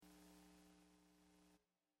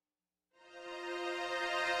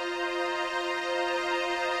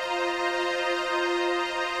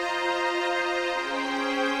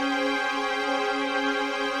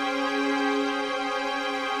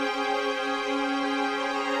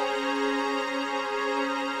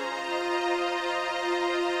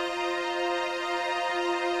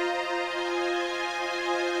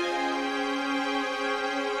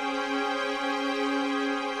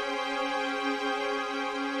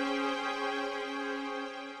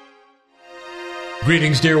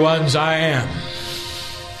Greetings, dear ones. I am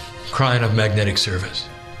Crying of Magnetic Service.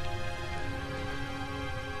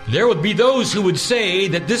 There would be those who would say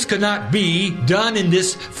that this could not be done in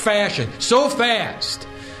this fashion, so fast.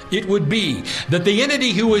 It would be that the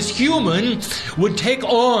entity who is human would take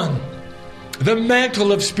on the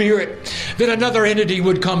mantle of spirit, that another entity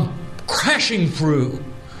would come crashing through.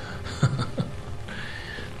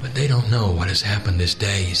 But they don't know what has happened this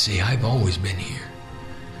day. You see, I've always been here.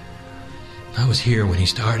 I was here when he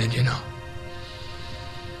started, you know.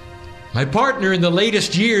 My partner in the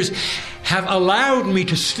latest years have allowed me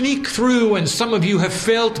to sneak through, and some of you have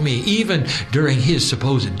felt me even during his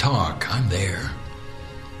supposed talk. I'm there.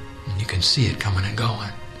 And you can see it coming and going.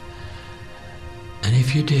 And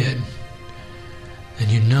if you did, then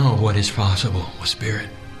you know what is possible with spirit.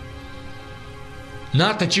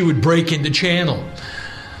 Not that you would break into channel,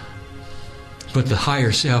 but the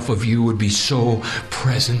higher self of you would be so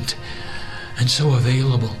present and so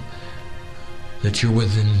available that you're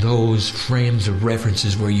within those frames of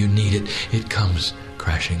references where you need it. It comes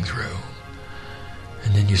crashing through.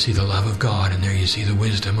 And then you see the love of God, and there you see the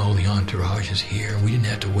wisdom. Oh, the entourage is here. We didn't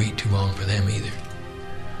have to wait too long for them either.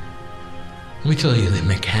 Let me tell you the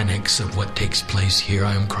mechanics of what takes place here.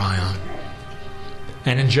 I am Cryon.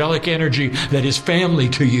 An angelic energy that is family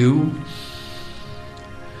to you.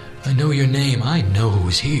 I know your name. I know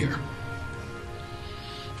who's here.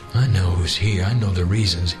 I know who's here. I know the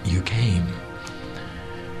reasons you came.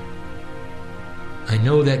 I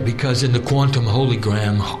know that because in the quantum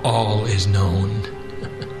hologram, all is known.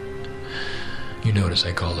 You notice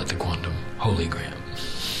I call it the quantum hologram.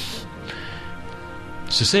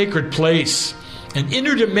 It's a sacred place, an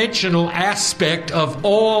interdimensional aspect of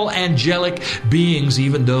all angelic beings,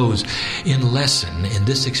 even those in lesson in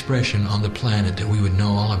this expression on the planet, that we would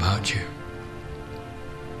know all about you.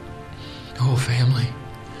 Oh, family,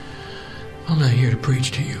 I'm not here to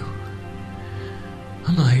preach to you.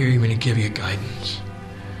 I'm not here even to give you guidance.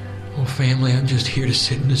 Oh, family, I'm just here to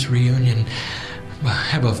sit in this reunion,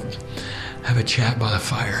 have a chat by the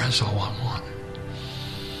fire. That's all I want.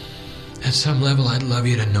 At some level, I'd love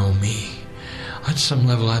you to know me. At some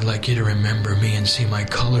level, I'd like you to remember me and see my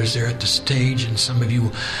colors there at the stage. And some of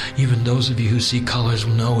you, even those of you who see colors,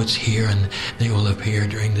 will know it's here, and they will appear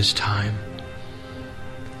during this time.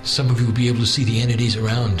 Some of you will be able to see the entities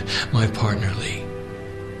around my partner, Lee.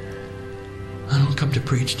 I don't come to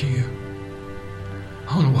preach to you.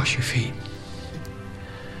 I want to wash your feet.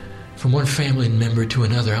 From one family member to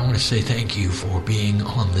another, I want to say thank you for being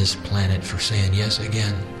on this planet, for saying yes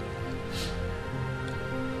again.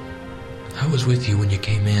 I was with you when you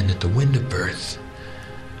came in at the wind of birth.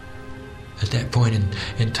 At that point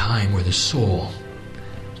in time where the soul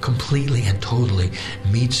completely and totally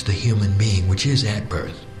meets the human being, which is at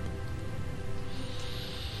birth.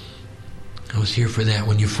 I was here for that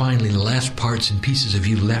when you finally, the last parts and pieces of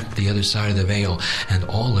you left the other side of the veil, and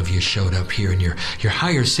all of you showed up here, and your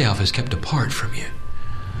higher self is kept apart from you.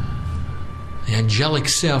 The angelic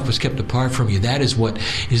self was kept apart from you. That is what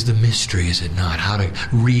is the mystery, is it not? How to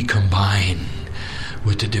recombine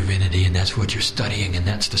with the divinity, and that's what you're studying, and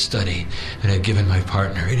that's the study that I've given my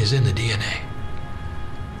partner. It is in the DNA.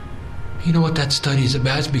 You know what that study is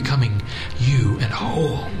about? It's becoming you and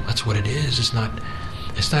whole. That's what it is. It's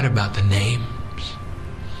not about the names.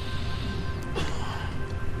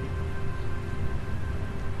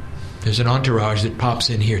 There's an entourage that pops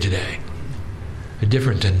in here today,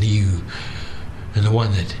 different than you, than the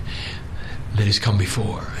one that has come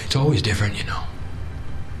before. It's always different, you know.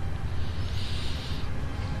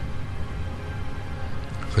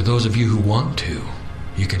 For those of you who want to,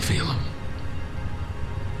 you can feel them.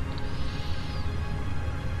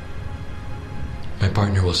 My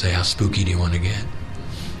partner will say, how spooky do you want to get?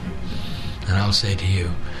 And I'll say to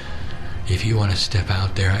you, if you want to step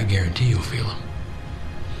out there, I guarantee you'll feel them.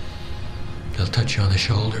 They'll touch you on the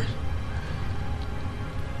shoulders,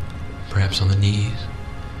 perhaps on the knees.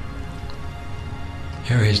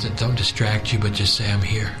 Areas that don't distract you, but just say, I'm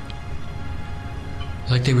here.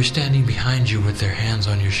 Like they were standing behind you with their hands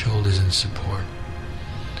on your shoulders in support.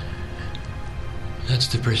 That's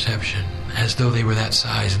the perception, as though they were that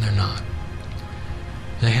size, and they're not.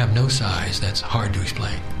 They have no size. That's hard to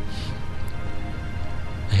explain.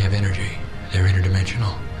 They have energy. They're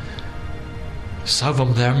interdimensional. Some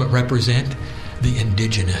of them represent the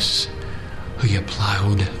indigenous who you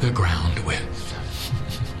plowed the ground with.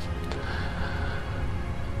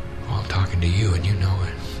 Well, I'm talking to you, and you know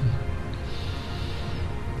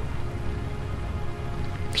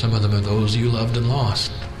it. Some of them are those you loved and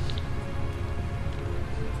lost.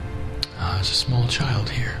 As a small child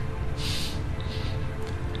here.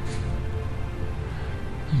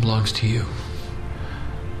 It belongs to you.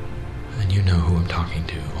 And you know who I'm talking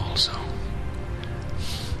to also.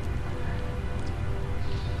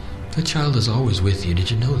 The child is always with you. Did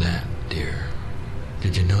you know that, dear?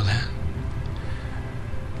 Did you know that?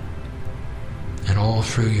 And all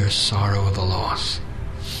through your sorrow of the loss,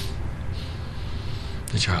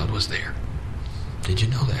 the child was there. Did you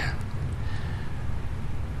know that?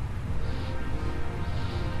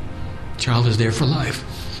 The child is there for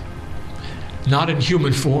life. Not in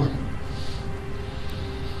human form,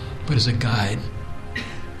 but as a guide.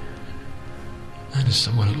 And as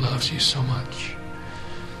someone who loves you so much.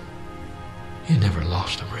 You never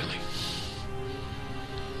lost him, really.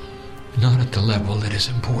 Not at the level that is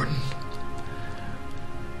important.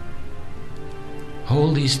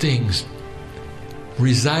 All these things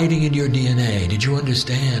residing in your DNA. Did you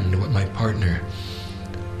understand what my partner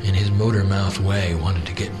in his motor mouth way wanted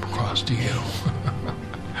to get across to you?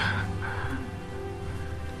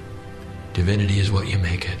 Divinity is what you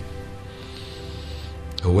make it.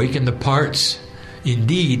 Awaken the parts.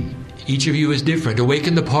 Indeed, each of you is different.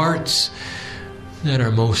 Awaken the parts that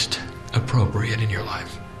are most appropriate in your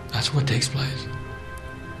life. That's what takes place.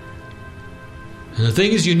 And the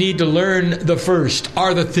things you need to learn the first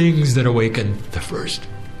are the things that awaken the first.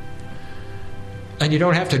 And you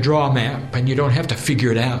don't have to draw a map, and you don't have to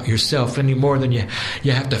figure it out yourself any more than you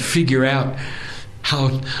have to figure out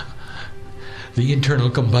how the internal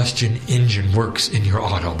combustion engine works in your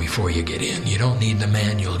auto before you get in. You don't need the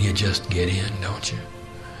manual, you just get in, don't you?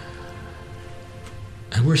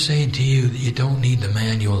 And we're saying to you that you don't need the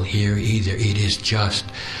manual here either. It is just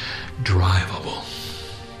drivable.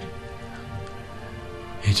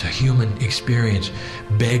 It's a human experience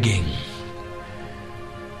begging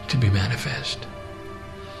to be manifest.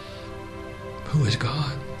 Who is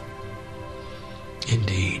God?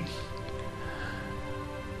 Indeed.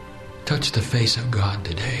 Touch the face of God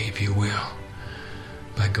today, if you will,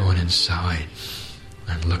 by going inside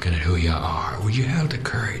and looking at who you are. Would you have the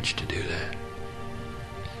courage to do that?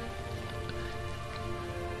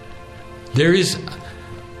 There is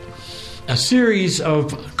a series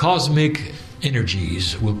of cosmic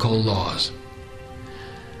energies we'll call laws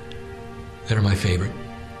that are my favorite.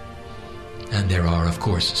 And there are, of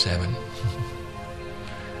course, 7.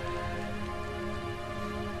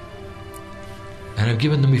 And I've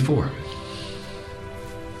given them before.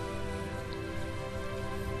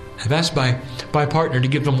 I've asked my partner to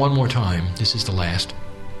give them one more time. This is the last.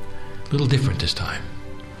 A little different this time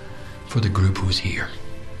for the group who's here.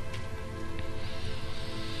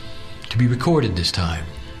 To be recorded this time,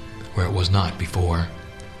 where it was not before.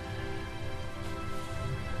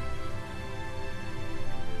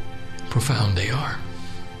 Profound they are,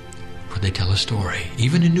 for they tell a story.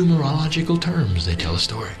 Even in numerological terms, they tell a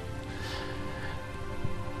story.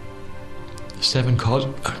 7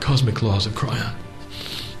 cosmic laws of Kryon.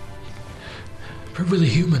 But really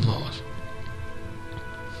human laws.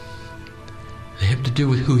 They have to do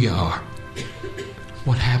with who you are.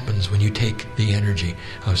 What happens when you take the energy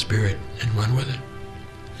of spirit and run with it?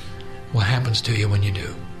 What happens to you when you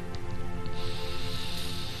do?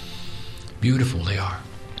 Beautiful they are.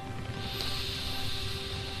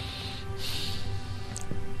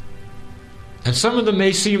 And some of them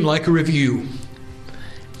may seem like a review.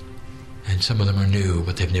 And some of them are new,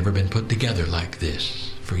 but they've never been put together like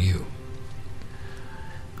this for you.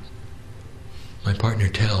 My partner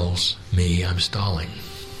tells me I'm stalling.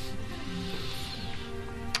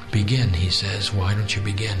 Begin, he says. Why don't you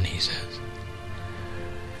begin, he says.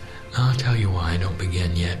 I'll tell you why I don't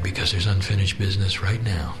begin yet, because there's unfinished business right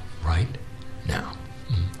now. Right now.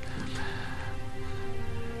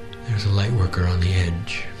 There's a light worker on the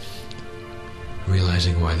edge,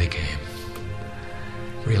 realizing why they came.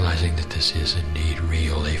 Realizing that this is indeed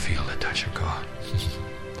real. They feel the touch of God.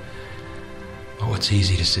 Oh, it's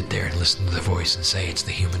easy to sit there and listen to the voice and say it's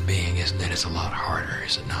the human being, isn't it? It's a lot harder,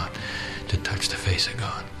 is it not, to touch the face of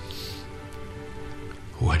God?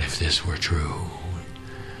 What if this were true?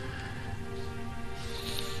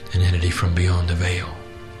 An entity from beyond the veil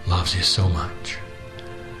loves you so much.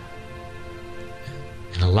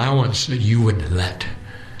 An allowance that you would let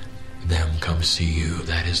them come see you.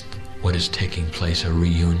 That is what is taking place, a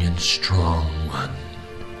reunion, strong one.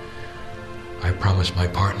 I promise my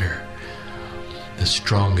partner the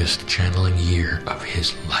strongest channeling year of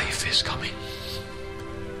his life is coming.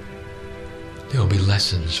 There will be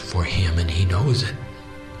lessons for him, and he knows it.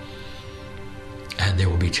 And there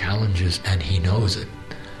will be challenges, and he knows it.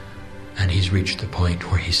 And he's reached the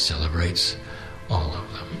point where he celebrates all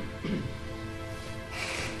of them.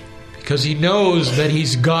 Because he knows that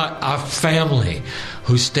he's got a family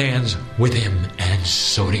who stands with him, and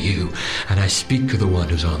so do you. And I speak to the one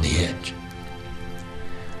who's on the edge.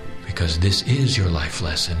 Because this is your life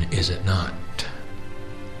lesson, is it not?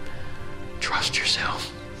 Trust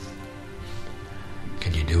yourself.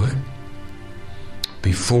 Can you do it?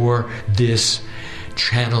 Before this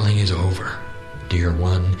channeling is over, dear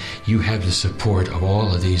one, you have the support of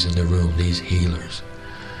all of these in the room, these healers,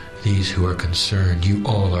 these who are concerned. You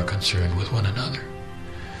all are concerned with one another.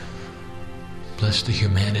 Bless the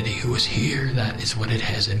humanity who is here. That is what it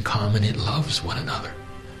has in common. It loves one another.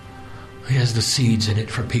 It has the seeds in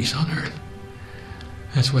it for peace on earth.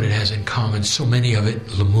 That's what it has in common. So many of it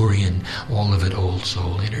Lemurian, all of it old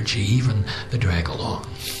soul energy, even the drag along.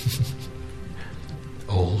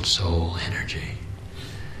 Old soul energy.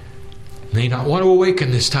 May not want to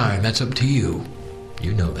awaken this time. That's up to you.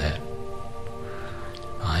 You know that.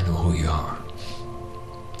 I know who you are.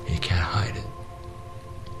 You can't hide it.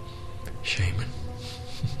 Shaman.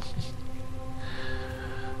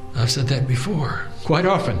 I've said that before, quite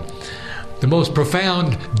often. The most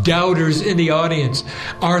profound doubters in the audience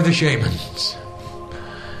are the shamans.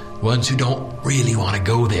 Ones who don't really want to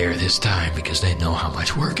go there this time because they know how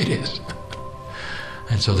much work it is.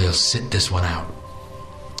 And so they'll sit this one out.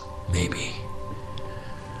 Maybe.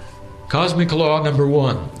 Cosmic law number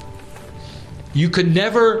 1. You can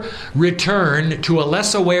never return to a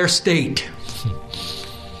less aware state.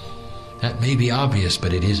 That may be obvious,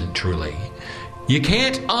 but it isn't truly. You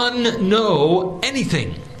can't unknow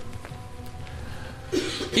anything.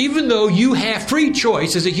 Even though you have free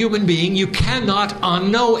choice as a human being, you cannot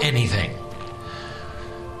unknow anything.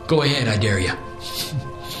 Go ahead, I dare you.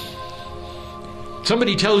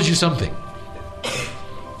 Somebody tells you something.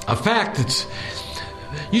 A fact that's...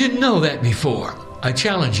 You didn't know that before. I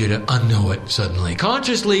challenge you to unknow it suddenly.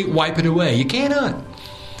 Consciously wipe it away. You cannot.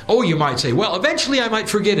 Oh, you might say, well, eventually I might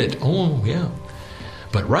forget it. Oh, yeah.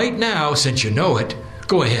 But right now, since you know it,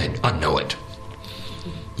 go ahead, unknow it.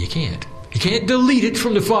 You can't. You can't delete it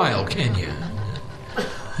from the file, can you?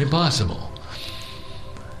 Impossible.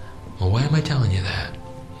 Well, why am I telling you that?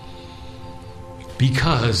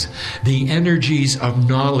 Because the energies of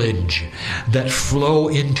knowledge that flow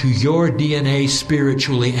into your DNA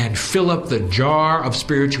spiritually and fill up the jar of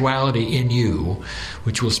spirituality in you,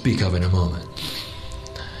 which we'll speak of in a moment,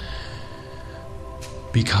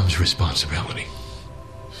 becomes responsibility.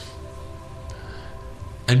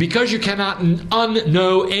 And because you cannot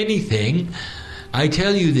unknow anything, I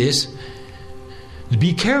tell you this,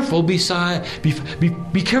 be careful be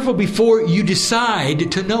careful before you decide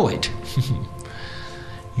to know it.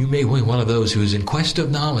 You may be one of those who is in quest of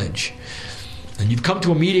knowledge. And you've come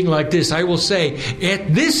to a meeting like this, I will say,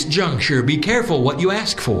 at this juncture, be careful what you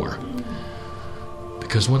ask for.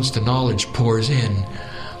 Because once the knowledge pours in,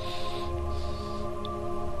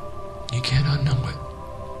 you can't unknow it.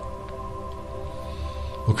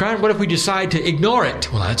 Well, what if we decide to ignore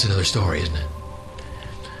it? Well, that's another story, isn't it?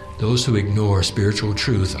 Those who ignore spiritual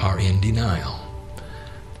truth are in denial.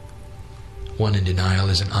 One in denial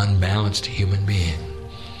is an unbalanced human being.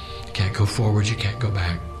 You can't go forward, you can't go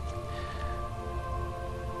back.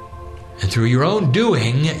 And through your own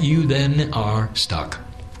doing, you then are stuck.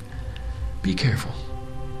 Be careful.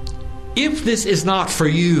 If this is not for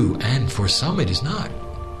you, and for some it is not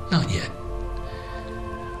yet,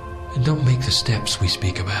 and don't make the steps we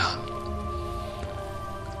speak about.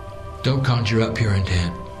 Don't conjure up your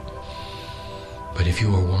intent. But if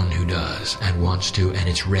you are one who does and wants to, and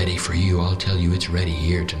it's ready for you, I'll tell you it's ready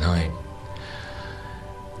here tonight.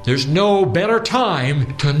 There's no better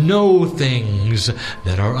time to know things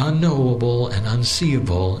that are unknowable and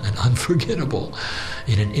unseeable and unforgettable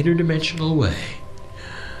in an interdimensional way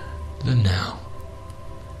than now.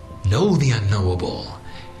 Know the unknowable.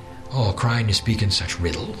 Oh, crying to speak in such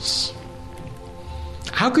riddles.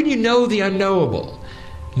 How can you know the unknowable?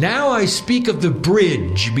 Now I speak of the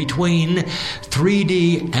bridge between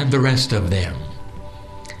 3D and the rest of them.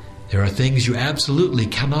 There are things you absolutely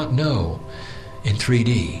cannot know in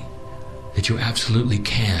 3D that you absolutely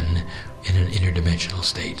can in an interdimensional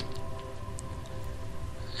state.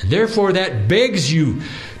 And therefore that begs you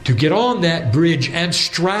to get on that bridge and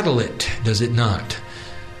straddle it, does it not?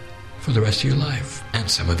 For the rest of your life. And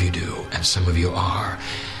some of you do, and some of you are.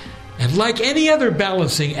 And like any other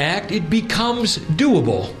balancing act, it becomes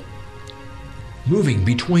doable. Moving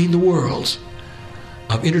between the worlds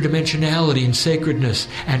of interdimensionality and sacredness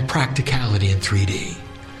and practicality in 3D.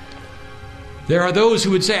 There are those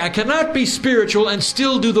who would say, I cannot be spiritual and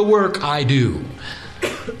still do the work I do.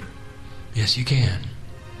 Yes, you can.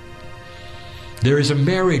 There is a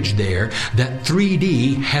marriage there that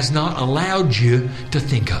 3D has not allowed you to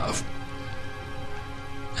think of.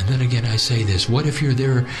 And then again I say this, what if you're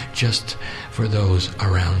there just for those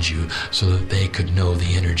around you so that they could know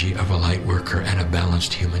the energy of a light worker and a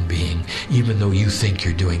balanced human being, even though you think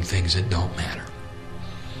you're doing things that don't matter?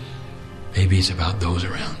 Maybe it's about those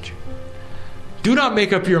around you. Do not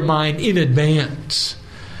make up your mind in advance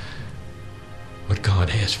what God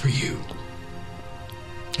has for you,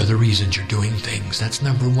 or the reasons you're doing things. That's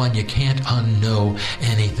number one. You can't unknow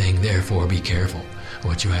anything, therefore be careful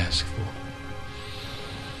what you ask for.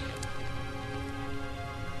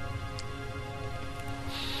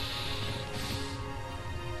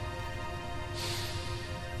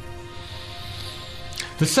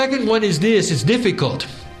 The second one is this. It's difficult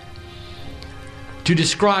to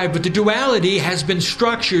describe, but the duality has been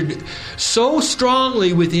structured so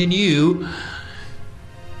strongly within you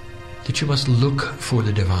that you must look for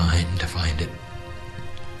the divine to find it.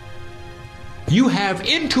 You have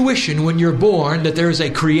intuition when you're born that there is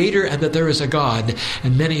a creator and that there is a God,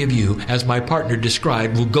 and many of you, as my partner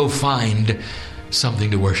described, will go find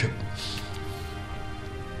something to worship.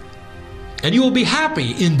 And you will be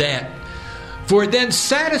happy in that, for it then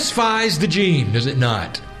satisfies the gene, does it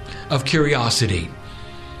not, of curiosity.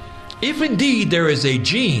 If indeed there is a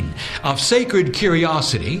gene of sacred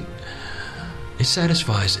curiosity, it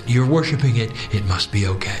satisfies it. You're worshiping it, it must be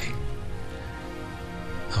okay.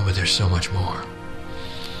 Oh, but there's so much more.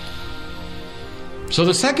 So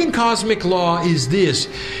the second cosmic law is this.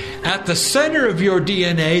 At the center of your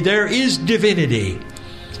DNA, there is divinity.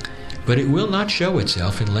 But it will not show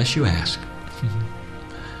itself unless you ask.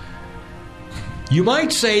 You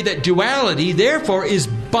might say that duality, therefore, is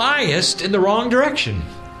biased in the wrong direction.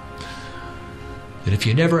 That if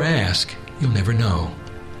you never ask, you'll never know.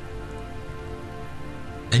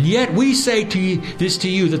 And yet we say this to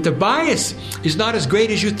you, that the bias is not as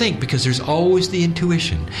great as you think, because there's always the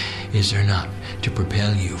intuition, is there not, to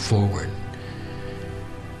propel you forward.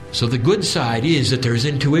 So the good side is that there's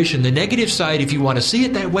intuition. The negative side, if you want to see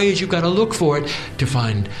it that way, is you've got to look for it to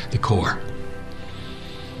find the core.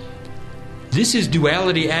 This is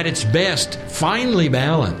duality at its best, finely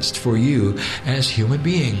balanced for you as human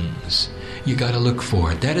beings. You got to look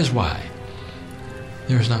for it. That is why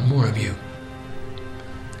there's not more of you.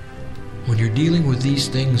 When you're dealing with these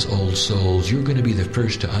things, old souls, you're going to be the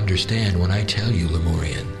first to understand when I tell you,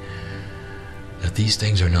 Lemurian, that these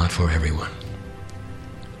things are not for everyone.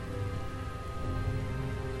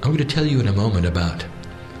 I'm going to tell you in a moment about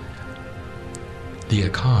the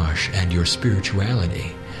Akash and your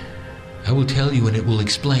spirituality. I will tell you, and it will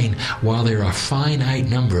explain why there are a finite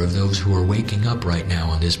number of those who are waking up right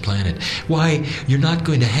now on this planet. Why you're not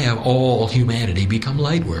going to have all humanity become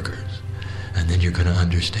light workers. And then you're going to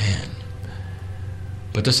understand.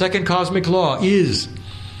 But the second cosmic law is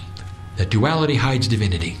that duality hides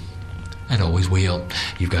divinity. And always will.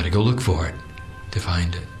 You've got to go look for it to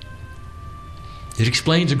find it. It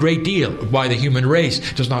explains a great deal of why the human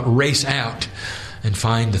race does not race out and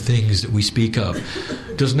find the things that we speak of,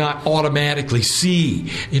 does not automatically see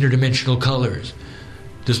interdimensional colors,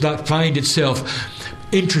 does not find itself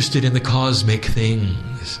interested in the cosmic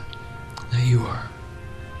things. Now you are.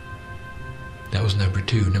 That was number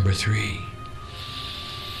 2. Number 3.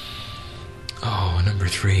 Oh, number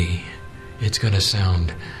 3. It's going to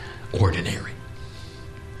sound ordinary.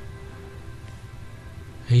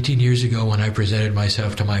 18 years ago, when I presented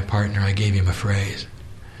myself to my partner, I gave him a phrase.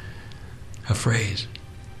 A phrase.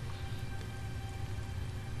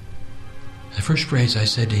 The first phrase I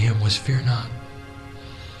said to him was, "Fear not."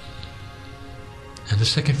 And the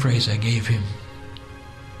second phrase I gave him,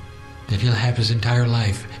 that he'll have his entire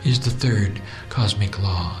life, is the third cosmic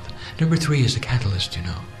law. Number 3 is a catalyst, you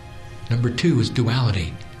know. Number 2 is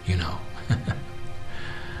duality, you know.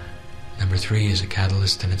 Number 3 is a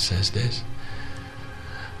catalyst, and it says this.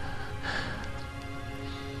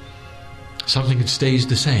 Something that stays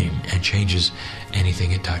the same and changes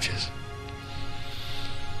anything it touches.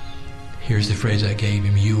 Here's the phrase I gave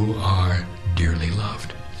him: you are dearly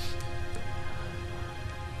loved.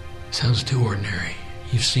 Sounds too ordinary.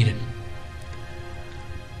 You've seen it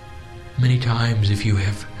many times if you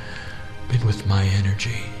have been with my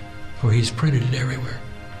energy, for he's printed it everywhere.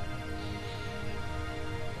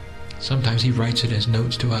 Sometimes he writes it as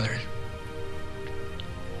notes to others.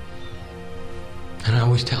 And I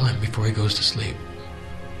always tell him before he goes to sleep,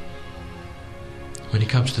 when he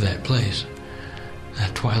comes to that place,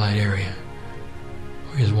 that twilight area,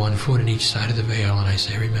 where he has one foot on each side of the veil, and I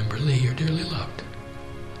say, "Remember, Lee, you're dearly loved."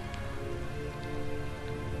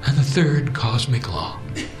 And the third cosmic law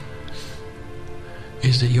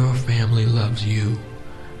is that your family loves you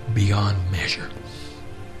beyond measure.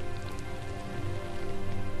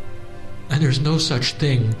 And And there's no such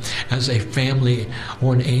thing as a family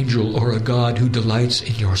or an angel or a God who delights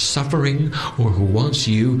in your suffering or who wants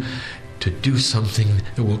you to do something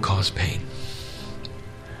that will cause pain.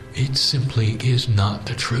 It simply is not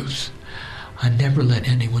the truth. I never let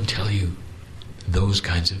anyone tell you those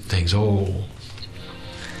kinds of things. Oh,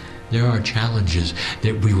 there are challenges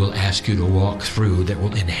that we will ask you to walk through that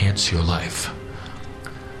will enhance your life.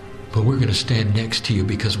 But we're going to stand next to you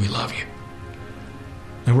because we love you.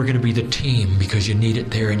 And we're going to be the team because you need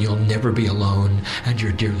it there and you'll never be alone and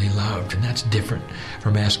you're dearly loved. And that's different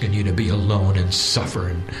from asking you to be alone and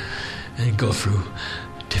suffer and go through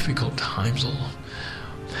difficult times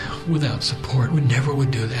without support. We never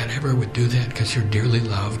would do that, ever would do that, because you're dearly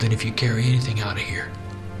loved. And if you carry anything out of here,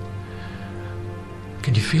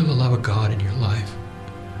 can you feel the love of God in your life?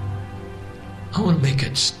 I want to make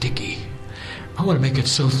it sticky. I want to make it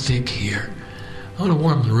so thick here. I want to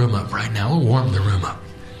warm the room up right now. I want to warm the room up.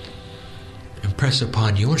 Impress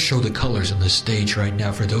upon you. I want to show the colors on the stage right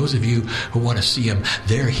now. For those of you who want to see them,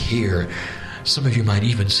 they're here. Some of you might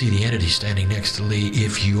even see the entity standing next to Lee.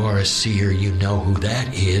 If you are a seer, you know who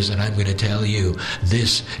that is. And I'm going to tell you,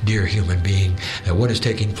 this dear human being, that what is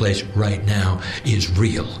taking place right now is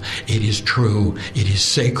real. It is true. It is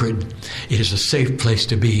sacred. It is a safe place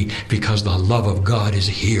to be because the love of God is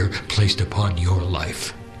here placed upon your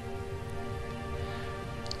life.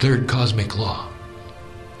 Third cosmic law,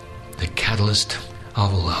 the catalyst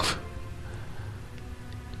of love.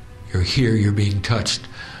 You're here, you're being touched.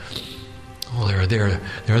 Oh, there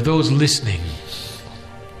are those listening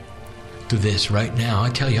to this right now. I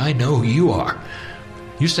tell you, I know who you are.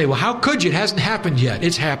 You say, well, how could you? It hasn't happened yet.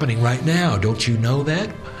 It's happening right now. Don't you know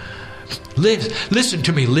that? Listen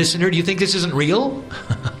to me, listener. Do you think this isn't real?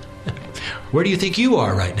 Where do you think you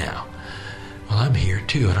are right now? Well, I'm here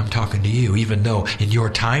too, and I'm talking to you, even though in your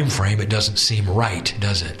time frame it doesn't seem right,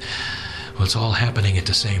 does it? Well, it's all happening at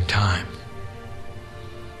the same time.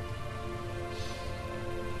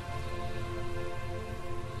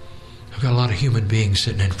 I've got a lot of human beings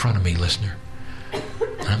sitting in front of me, listener.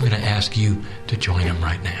 And I'm going to ask you to join them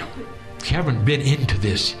right now. If you haven't been into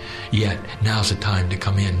this yet, now's the time to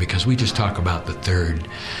come in, because we just talk about the third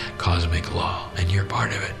cosmic law, and you're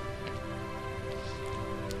part of it.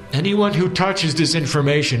 Anyone who touches this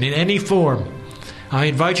information in any form, I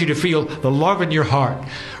invite you to feel the love in your heart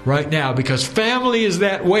right now, because family is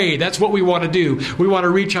that way. That's what we want to do. We want to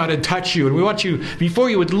reach out and touch you, and we want you,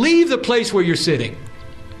 before you would leave the place where you're sitting,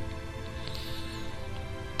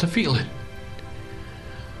 to feel it.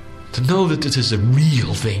 To know that this is a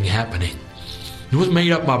real thing happening. It wasn't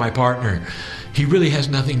made up by my partner. He really has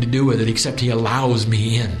nothing to do with it except he allows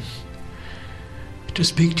me in. To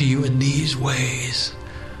speak to you in these ways.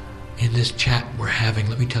 In this chat we're having,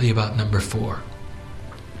 let me tell you about number 4.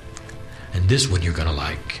 And this one you're going to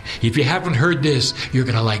like. If you haven't heard this, you're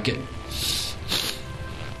going to like it.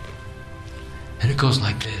 And it goes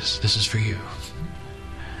like this. This is for you.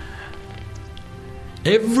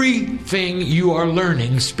 Everything you are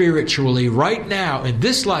learning spiritually right now in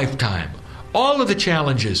this lifetime, all of the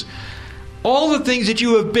challenges, all the things that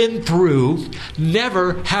you have been through,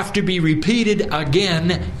 never have to be repeated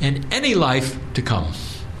again in any life to come.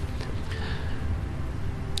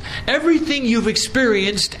 Everything you've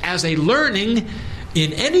experienced as a learning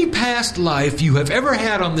in any past life you have ever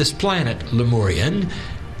had on this planet, Lemurian,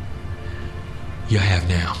 you have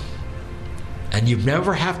now. And you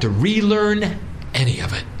never have to relearn any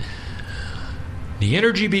of it. The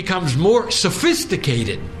energy becomes more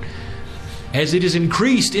sophisticated as it is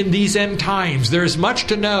increased in these end times. There is much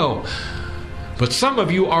to know. But some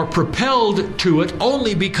of you are propelled to it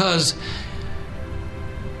only because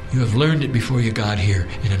you have learned it before you got here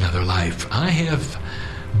in another life. I have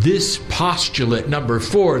this postulate, number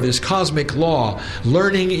 4, this cosmic law.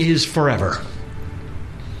 Learning is forever.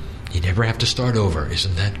 You never have to start over.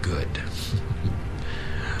 Isn't that good?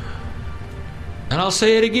 And I'll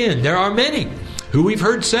say it again. There are many who we've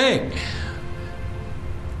heard say,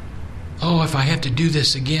 oh, if I have to do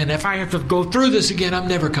this again, if I have to go through this again, I'm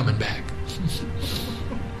never coming back.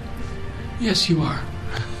 Yes, you are.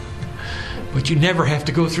 But you never have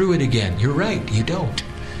to go through it again. You're right, you don't.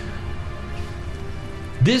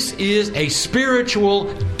 This is a spiritual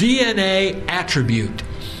DNA attribute.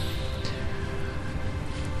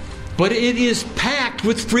 But it is packed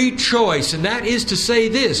with free choice, and that is to say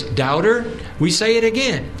this, doubter, we say it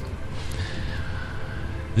again,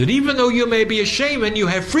 that even though you may be a shaman, you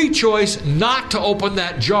have free choice not to open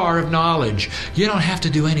that jar of knowledge. You don't have to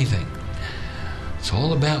do anything. It's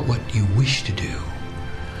all about what you wish to do.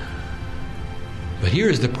 But here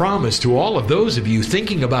is the promise to all of those of you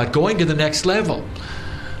thinking about going to the next level.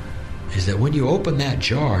 is that when you open that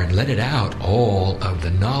jar and let it out, all of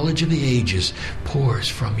the knowledge of the ages pours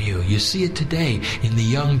from you. You see it today in the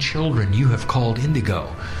young children you have called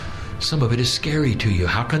indigo. Some of it is scary to you.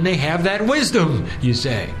 How can they have that wisdom, you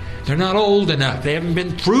say? They're not old enough. They haven't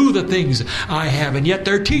been through the things I have, and yet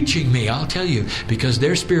they're teaching me. I'll tell you, because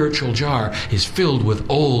their spiritual jar is filled with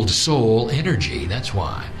old soul energy. That's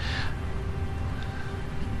why.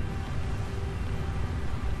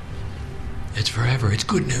 It's forever. It's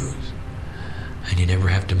good news. And you never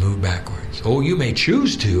have to move backwards. Oh, you may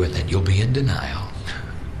choose to, and then you'll be in denial.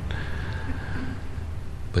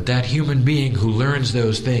 But that human being who learns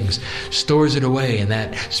those things stores it away in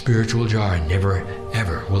that spiritual jar, and never,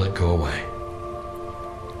 ever will it go away.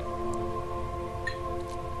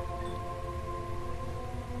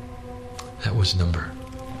 That was number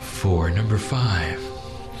 4. Number 5.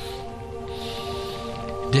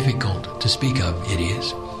 Difficult to speak of, it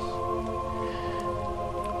is.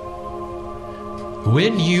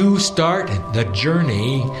 When you start the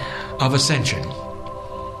journey of ascension,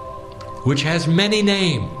 which has many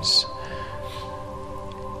names,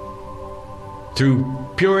 through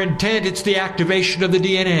pure intent, it's the activation of the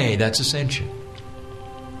DNA. That's ascension.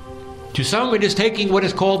 To some, it is taking what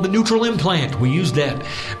is called the neutral implant. We used that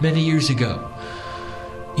many years ago.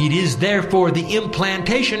 It is therefore the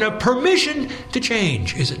implantation of permission to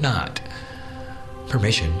change, is it not?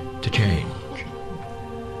 Permission to change.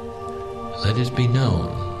 Let it be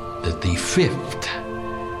known that the 5th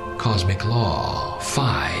cosmic law,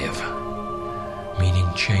 5,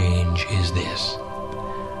 meaning change, is this: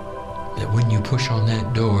 that when you push on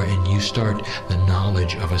that door and you start the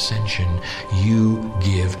knowledge of ascension, you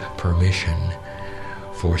give permission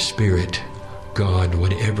for Spirit, God,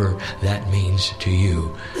 whatever that means to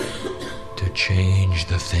you, to change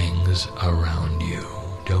the things around you.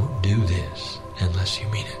 Don't do this unless you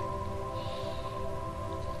mean it.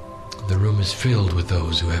 The room is filled with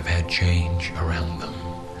those who have had change around them.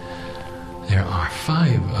 There are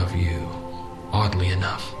 5 of you, oddly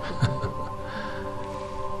enough,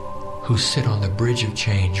 who sit on the bridge of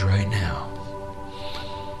change right now.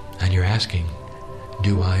 And you're asking,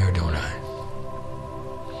 do I or don't I?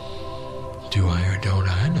 Do I or don't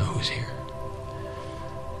I? I know who's here.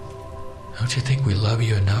 Don't you think we love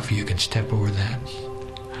you enough you can step over that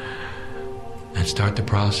and start the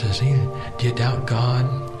process? Do you doubt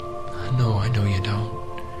God? No, I know you don't.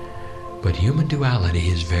 But human duality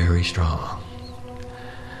is very strong.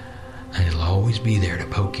 And it'll always be there to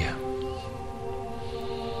poke you.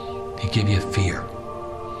 It'll give you fear.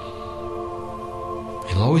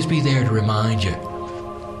 It'll always be there to remind you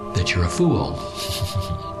that you're a fool.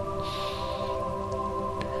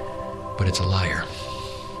 But it's a liar.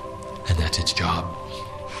 And that's its job.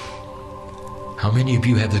 How many of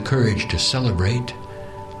you have the courage to celebrate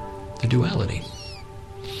the duality?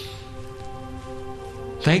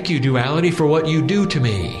 Thank you, duality, for what you do to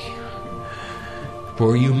me.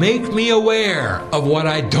 For you make me aware of what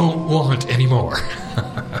I don't want anymore.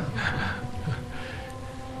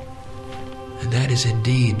 And that is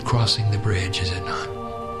indeed crossing the bridge, is it not?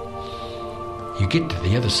 You get to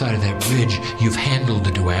the other side of that bridge, you've handled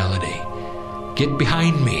the duality. Get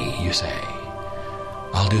behind me, you say.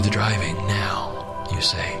 I'll do the driving now, you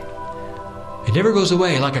say. It never goes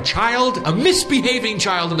away. Like a child, a misbehaving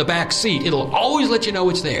child in the back seat, it'll always let you know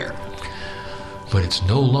it's there. But it's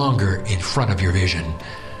no longer in front of your vision.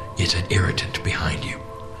 It's an irritant behind you.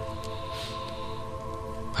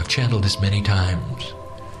 I've channeled this many times.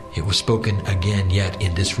 It was spoken again yet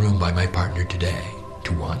in this room by my partner today,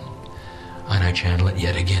 to one. And I channel it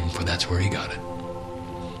yet again, for that's where he got it.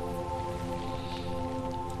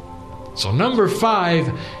 So number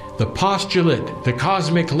 5, the postulate, the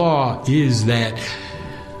cosmic law, is that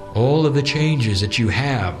all of the changes that you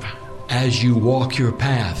have as you walk your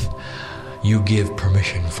path, you give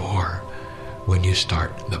permission for when you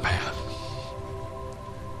start the path.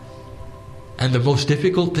 And the most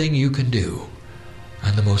difficult thing you can do,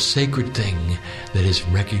 and the most sacred thing that is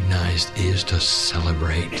recognized, is to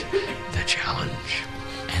celebrate the challenge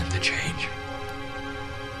and the change.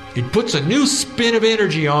 It puts a new spin of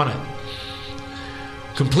energy on it.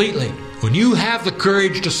 Completely. When you have the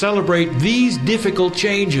courage to celebrate these difficult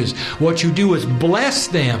changes, what you do is bless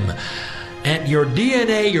them, and your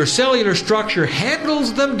DNA, your cellular structure,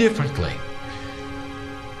 handles them differently.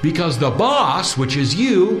 Because the boss, which is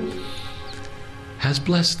you, has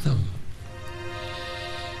blessed them.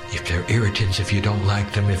 If they're irritants, if you don't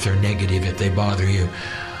like them, if they're negative, if they bother you,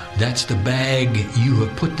 that's the bag you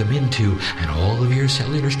have put them into, and all of your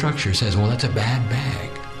cellular structure says, well, that's a bad bag.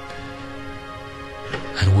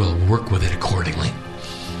 And we'll work with it accordingly.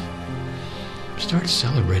 Start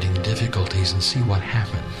celebrating the difficulties and see what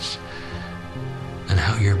happens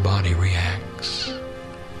how your body reacts.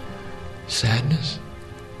 Sadness,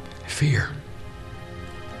 fear,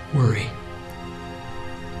 worry.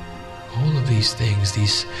 All of these things,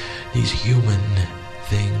 these human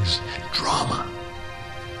things, drama,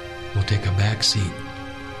 will take a back seat.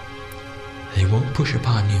 They won't push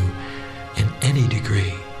upon you in any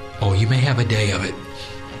degree. Oh, you may have a day of it.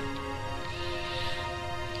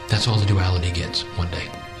 That's all the duality gets one day.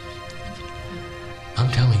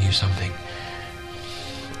 I'm telling you something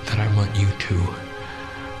that I want you to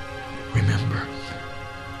remember.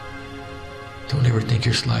 Don't ever think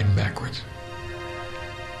you're sliding backwards.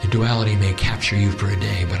 The duality may capture you for a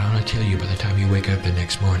day, but I want to tell you, by the time you wake up the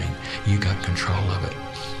next morning, you got control of it.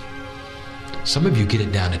 Some of you get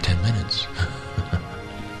it down to 10 minutes.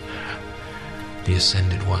 The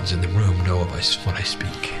ascended ones in the room know what I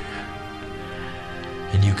speak.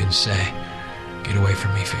 And you can say, get away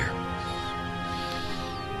from me, fear.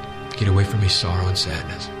 Get away from me, sorrow and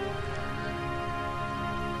sadness.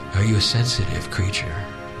 Are you a sensitive creature?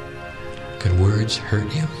 Can words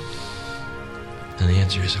hurt you? And the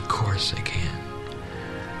answer is, of course they can.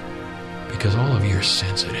 Because all of you are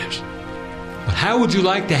sensitives. But how would you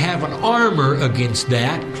like to have an armor against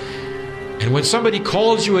that? And when somebody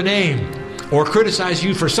calls you a name or criticizes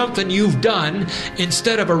you for something you've done,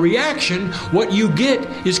 instead of a reaction, what you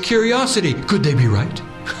get is curiosity. Could they be right?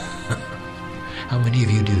 How many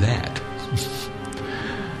of you do that?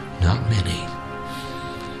 Not many.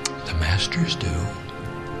 The masters do.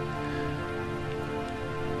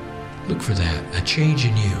 Look for that, a change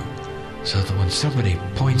in you, so that when somebody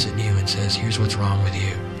points at you and says, here's what's wrong with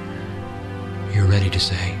you, you're ready to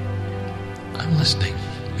say, I'm listening.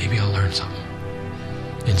 Maybe I'll learn something.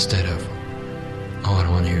 Instead of, oh, I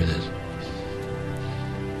don't want to hear this.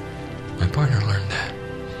 My partner learned that.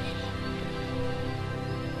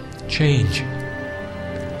 Change.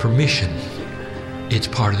 Permission. It's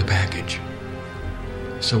part of the package.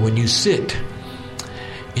 So when you sit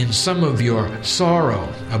in some of your sorrow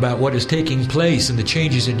about what is taking place and the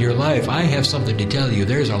changes in your life, I have something to tell you.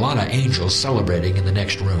 There's a lot of angels celebrating in the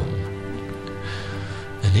next room.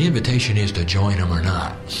 And the invitation is to join them or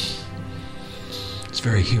not. It's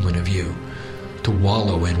very human of you to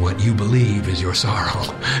wallow in what you believe is your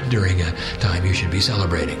sorrow during a time you should be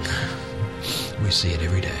celebrating. We see it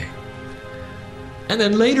every day. And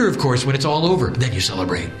then later, of course, when it's all over, then you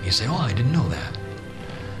celebrate. You say, oh, I didn't know that.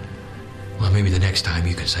 Well, maybe the next time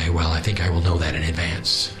you can say, well, I think I will know that in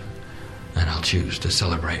advance. And I'll choose to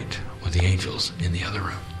celebrate with the angels in the other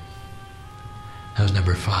room. That was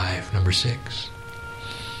number 5. Number 6.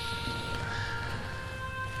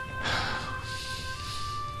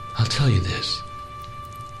 I'll tell you this.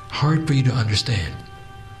 Hard for you to understand.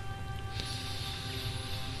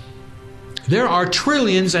 There are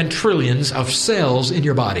trillions and trillions of cells in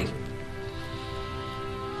your body.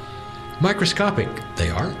 Microscopic, they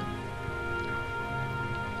are.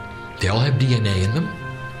 They all have DNA in them.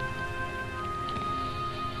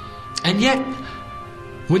 And yet,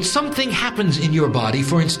 when something happens in your body,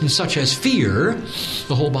 for instance, such as fear,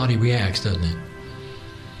 the whole body reacts, doesn't it?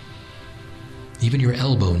 Even your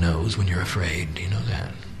elbow knows when you're afraid. Do you know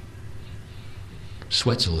that?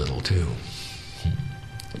 Sweats a little, too.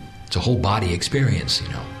 It's a whole body experience, you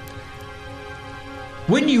know.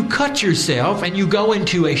 When you cut yourself and you go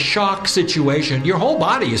into a shock situation, your whole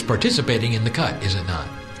body is participating in the cut, is it not?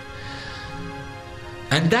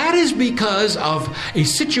 And that is because of a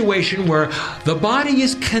situation where the body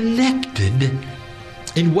is connected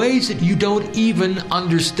in ways that you don't even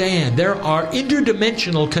understand. There are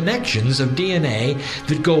interdimensional connections of DNA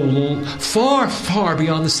that go far, far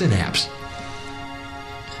beyond the synapse.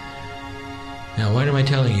 Now, why am I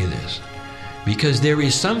telling you this? Because there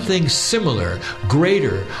is something similar,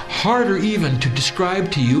 greater, harder even to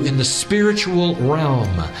describe to you in the spiritual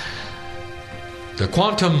realm. The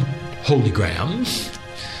quantum hologram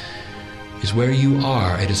is where you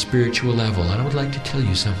are at a spiritual level. And I would like to tell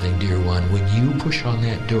you something, dear one. When you push on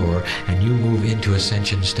that door and you move into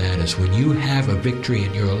ascension status, when you have a victory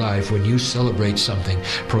in your life, when you celebrate something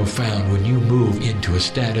profound, when you move into a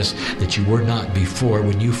status that you were not before,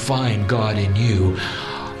 when you find God in you,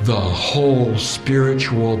 the whole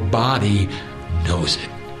spiritual body knows it.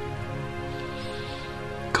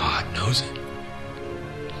 God knows it.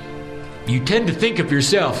 You tend to think of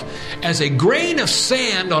yourself as a grain of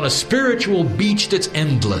sand on a spiritual beach that's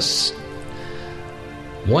endless.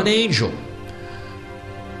 One angel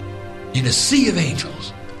in a sea of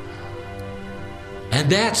angels.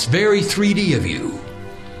 And that's very 3D of you.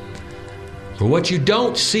 For what you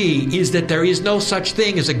don't see is that there is no such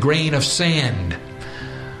thing as a grain of sand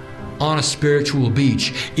on a spiritual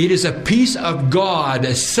beach. It is a piece of God,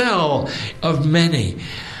 a cell of many.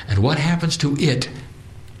 And what happens to it,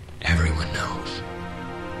 everyone knows.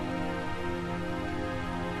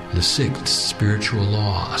 The sixth spiritual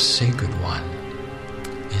law, a sacred one,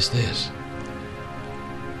 is this.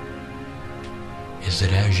 Is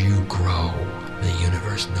that as you grow, the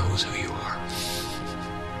universe knows who you are.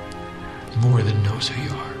 More than knows who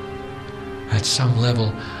you are. At some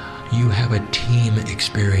level, you have a team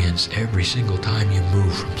experience. Every single time you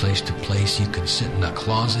move from place to place, you can sit in a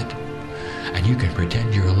closet and you can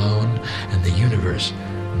pretend you're alone, and the universe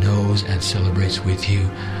knows and celebrates with you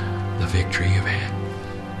the victory you've had.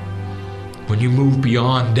 When you move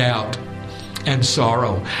beyond doubt and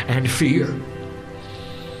sorrow and fear,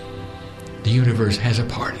 the universe has a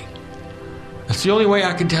party. That's the only way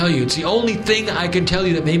I can tell you. It's the only thing I can tell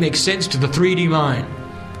you that may make sense to the 3D mind.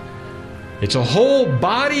 It's a whole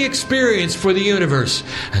body experience for the universe,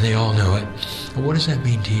 and they all know it. But what does that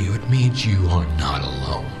mean to you? It means you are not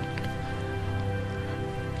alone.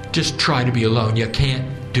 Just try to be alone. You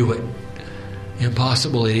can't do it.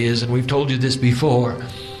 Impossible it is, and we've told you this before.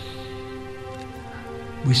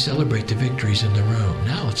 We celebrate the victories in the room.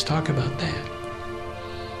 Now let's talk about that.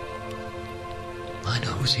 I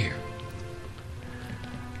know who's here.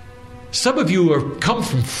 Some of you are come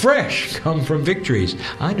from victories.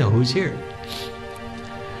 I know who's here.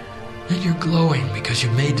 And you're glowing because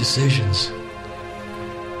you've made decisions.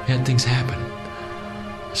 You had things happen.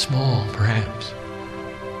 Small, perhaps.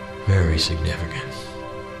 Very significant.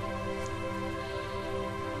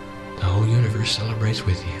 The whole universe celebrates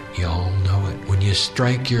with you. You all know it. When you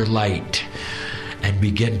strike your light and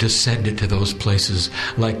begin to send it to those places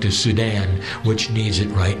like to Sudan, which needs it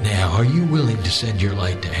right now. Are you willing to send your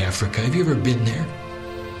light to Africa? Have you ever been there?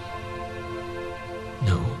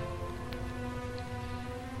 No.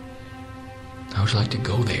 I would like to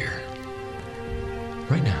go there.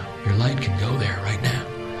 Right now. Your light can go there right now.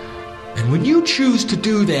 And when you choose to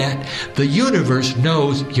do that, the universe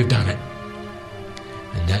knows you've done it.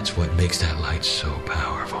 And that's what makes that light so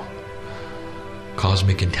powerful.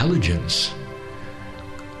 Cosmic intelligence,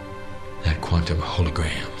 that quantum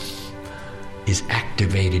hologram, is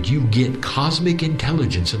activated. You get cosmic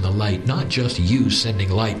intelligence in the light, not just you sending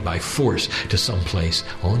light by force to some place.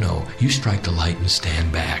 Oh no, you strike the light and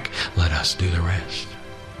stand back. Let us do the rest.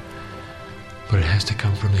 But it has to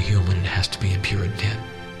come from the human. It has to be in pure intent.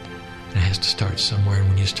 It has to start somewhere, and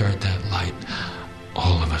when you start that light,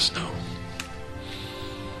 all of us know.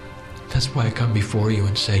 That's why I come before you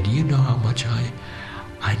and say, do you know how much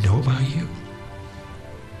I know about you?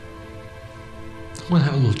 I want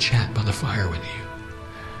to have a little chat by the fire with you.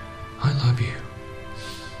 I love you.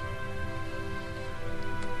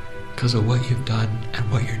 Because of what you've done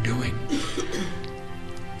and what you're doing.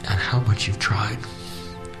 And how much you've tried.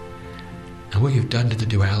 And what you've done to the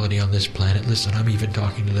duality on this planet. Listen, I'm even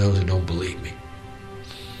talking to those who don't believe me.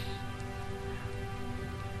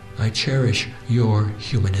 I cherish your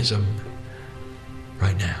humanism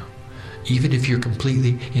right now. Even if you're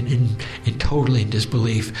completely totally in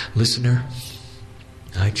disbelief, listener,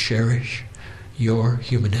 I cherish your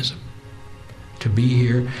humanism. To be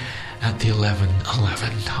here at the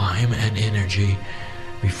 11:11 time and energy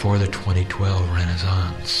before the 2012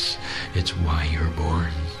 Renaissance. It's why you're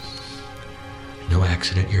born. No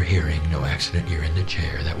accident you're hearing. No accident you're in the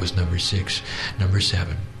chair. That was number 6. Number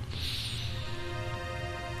 7.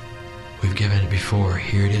 We've given it before.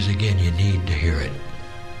 Here it is again. You need to hear it.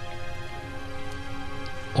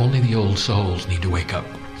 Only the old souls need to wake up.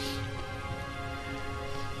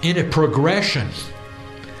 In a progression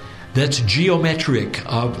that's geometric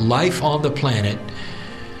of life on the planet,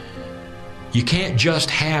 you can't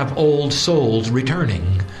just have old souls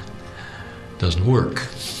returning. Doesn't work.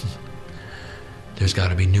 There's got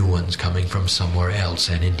to be new ones coming from somewhere else,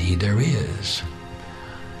 and indeed there is.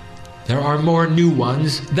 There are more new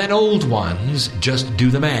ones than old ones. Just do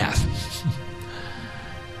the math.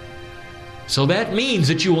 So that means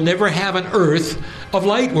that you will never have an earth of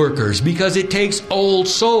light workers, because it takes old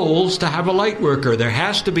souls to have a light worker. There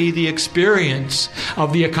has to be the experience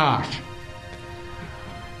of the Akash.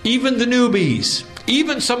 Even the newbies,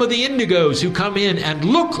 even some of the indigos who come in and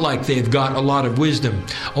look like they've got a lot of wisdom,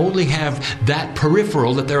 only have that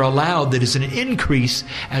peripheral that they're allowed, that is an increase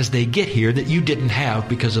as they get here, that you didn't have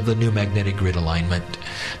because of the new magnetic grid alignment.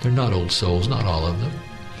 They're not old souls, not all of them.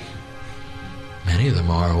 Many of them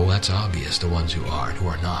are, oh, that's obvious, the ones who are and who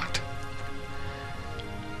are not.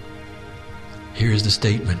 Here is the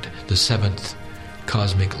statement, the 7th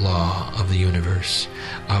cosmic law of the universe,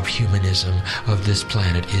 of humanism, of this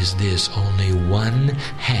planet is this: only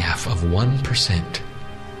 1/2 of 1%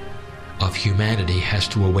 of humanity has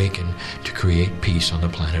to awaken to create peace on the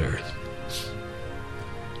planet Earth.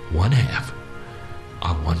 1/2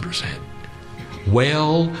 of 1%.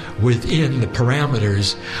 Well within the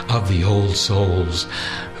parameters of the old souls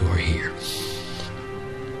who are here.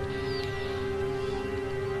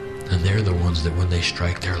 And they're the ones that when they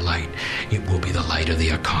strike their light, it will be the light of the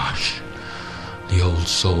Akash. The old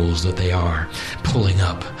souls that they are, pulling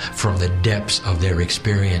up from the depths of their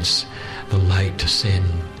experience, the light to sin,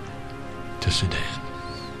 to Sudan,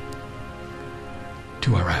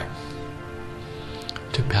 to Iraq,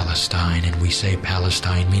 to Palestine. And we say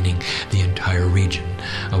Palestine meaning the entire region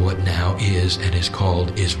of what now is and is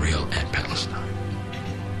called Israel and Palestine.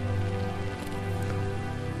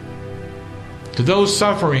 To those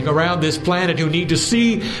suffering around this planet who need to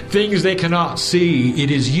see things they cannot see, it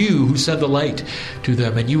is you who send the light to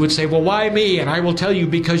them. And you would say, well, why me? And I will tell you,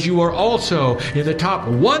 because you are also in the top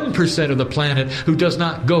 1% of the planet who does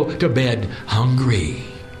not go to bed hungry.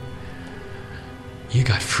 You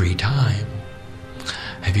got free time.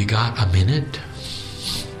 Have you got a minute?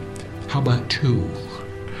 How about 2?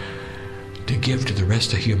 To give to the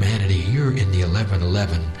rest of humanity. You're in the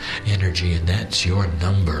 1111 energy, and that's your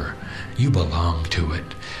number. You belong to it,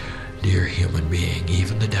 dear human being,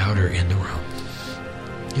 even the doubter in the room.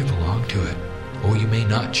 You belong to it. Or you may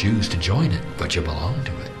not choose to join it, but you belong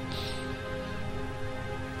to it.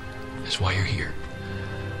 That's why you're here.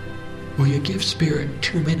 Will you give Spirit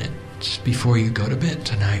 2 minutes before you go to bed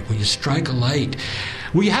tonight? Will you strike a light?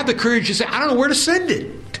 Will you have the courage to say, I don't know where to send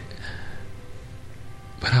it,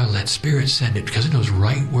 but I'll let Spirit send it because it knows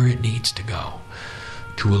right where it needs to go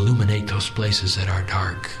to illuminate those places that are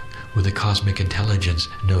dark, where the cosmic intelligence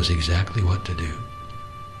knows exactly what to do.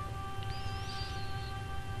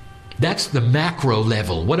 That's the macro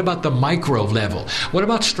level. What about the micro level? What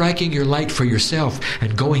about striking your light for yourself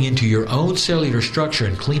and going into your own cellular structure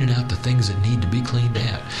and cleaning out the things that need to be cleaned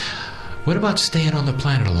out? What about staying on the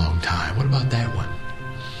planet a long time? What about that one?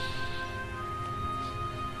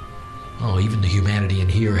 Oh, even the humanity in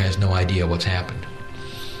here has no idea what's happened.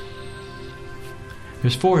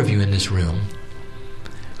 There's 4 of you in this room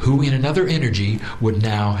who in another energy would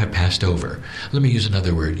now have passed over. Let me use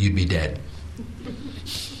another word. You'd be dead.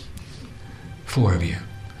 4 of you.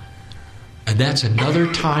 And that's another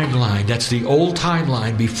timeline. That's the old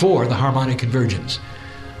timeline before the harmonic convergence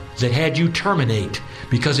that had you terminate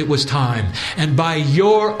because it was time. And by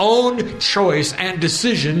your own choice and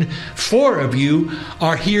decision, 4 of you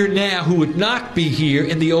are here now who would not be here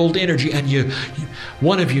in the old energy. And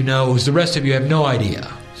one of you knows, the rest of you have no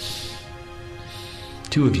idea.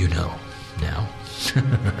 2 of you know now.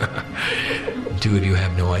 2 of you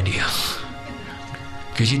have no idea.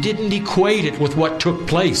 Because you didn't equate it with what took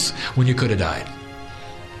place when you could have died.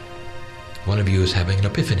 One of you is having an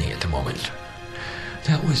epiphany at the moment.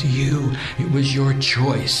 That was you. It was your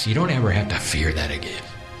choice. You don't ever have to fear that again.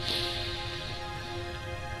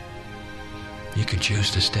 You can choose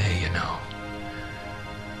to stay, you know.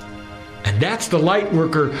 And that's the light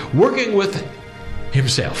worker working with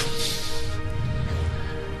himself,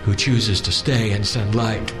 who chooses to stay and send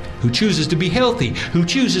light, who chooses to be healthy, who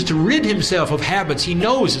chooses to rid himself of habits he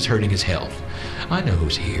knows is hurting his health. I know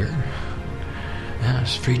who's here. Yeah,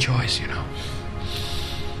 it's free choice, you know.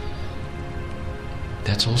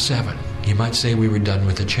 That's all 7. You might say we were done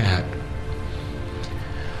with the chat.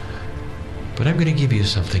 But I'm going to give you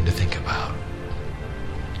something to think about.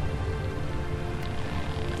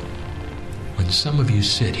 When some of you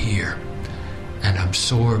sit here and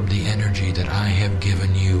absorb the energy that I have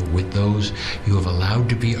given you with those you have allowed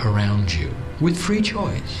to be around you, with free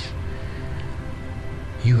choice,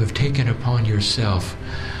 you have taken upon yourself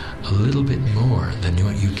a little bit more than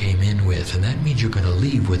what you came in with, and that means you're going to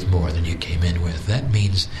leave with more than you came in with. That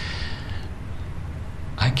means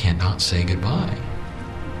I cannot say goodbye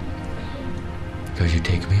because you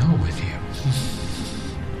take me home with you.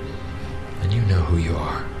 And you know who you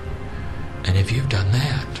are. And if you've done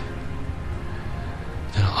that,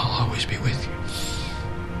 then I'll always be with you.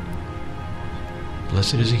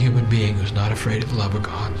 Blessed is a human being who's not afraid of the love of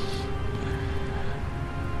God.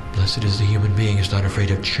 Blessed is the human being who's not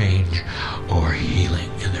afraid of change or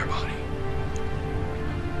healing in their body,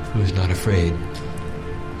 who's not afraid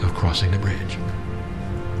of crossing the bridge.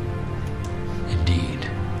 Indeed,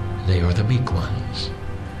 they are the meek ones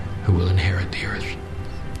who will inherit the earth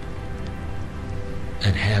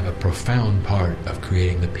and have a profound part of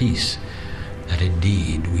creating the peace that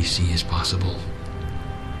indeed we see is possible.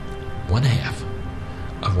 1/2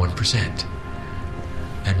 of 1%,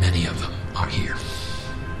 and many of them are here.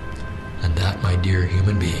 And that, my dear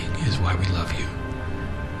human being, is why we love you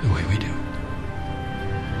the way we do.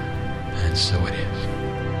 And so it is.